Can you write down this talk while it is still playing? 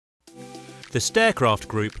The Staircraft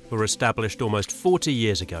Group were established almost 40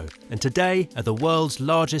 years ago and today are the world's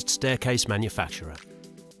largest staircase manufacturer.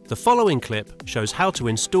 The following clip shows how to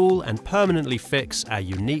install and permanently fix our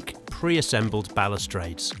unique pre-assembled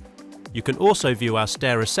balustrades. You can also view our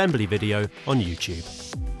stair assembly video on YouTube.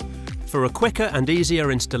 For a quicker and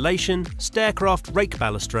easier installation, Staircraft rake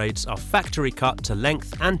balustrades are factory cut to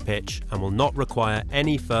length and pitch and will not require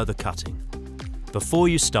any further cutting. Before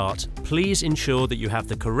you start, please ensure that you have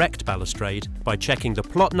the correct balustrade by checking the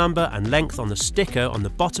plot number and length on the sticker on the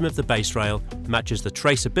bottom of the base rail matches the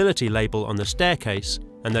traceability label on the staircase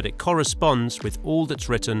and that it corresponds with all that's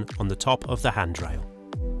written on the top of the handrail.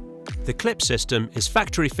 The clip system is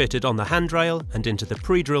factory fitted on the handrail and into the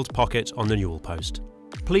pre-drilled pocket on the newel post.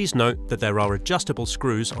 Please note that there are adjustable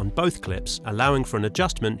screws on both clips, allowing for an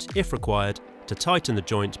adjustment, if required, to tighten the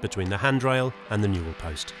joint between the handrail and the newel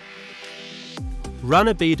post. Run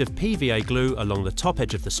a bead of PVA glue along the top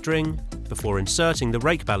edge of the string before inserting the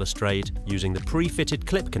rake balustrade using the pre-fitted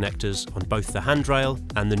clip connectors on both the handrail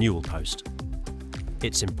and the newel post.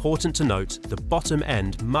 It's important to note the bottom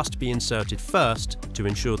end must be inserted first to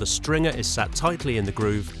ensure the stringer is sat tightly in the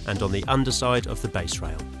groove and on the underside of the base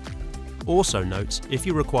rail. Also note, if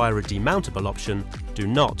you require a demountable option, do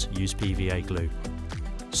not use PVA glue.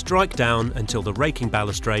 Strike down until the raking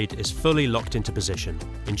balustrade is fully locked into position,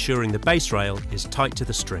 ensuring the base rail is tight to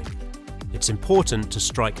the string. It's important to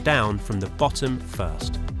strike down from the bottom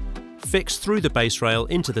first. Fix through the base rail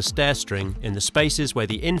into the stair string in the spaces where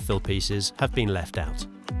the infill pieces have been left out.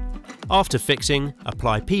 After fixing,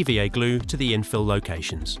 apply PVA glue to the infill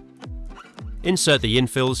locations. Insert the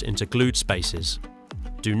infills into glued spaces.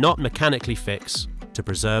 Do not mechanically fix to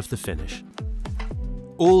preserve the finish.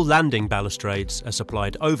 All landing balustrades are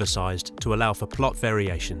supplied oversized to allow for plot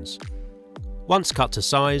variations. Once cut to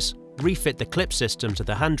size, refit the clip system to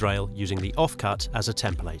the handrail using the offcut as a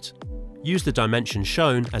template. Use the dimensions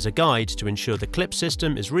shown as a guide to ensure the clip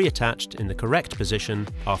system is reattached in the correct position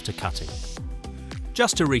after cutting.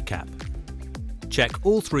 Just to recap, check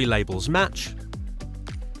all three labels match,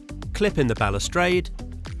 clip in the balustrade,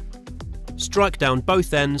 strike down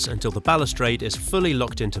both ends until the balustrade is fully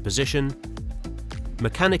locked into position,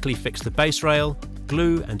 mechanically fix the base rail,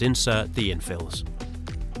 glue and insert the infills.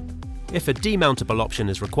 If a demountable option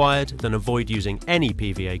is required, then avoid using any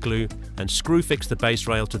PVA glue and screw fix the base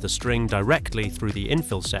rail to the string directly through the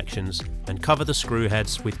infill sections and cover the screw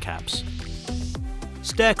heads with caps.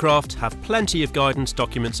 Staircraft have plenty of guidance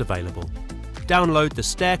documents available. Download the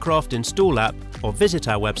Staircraft Install app or visit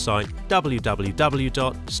our website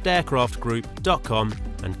www.staircraftgroup.com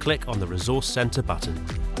and click on the Resource Centre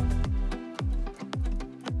button.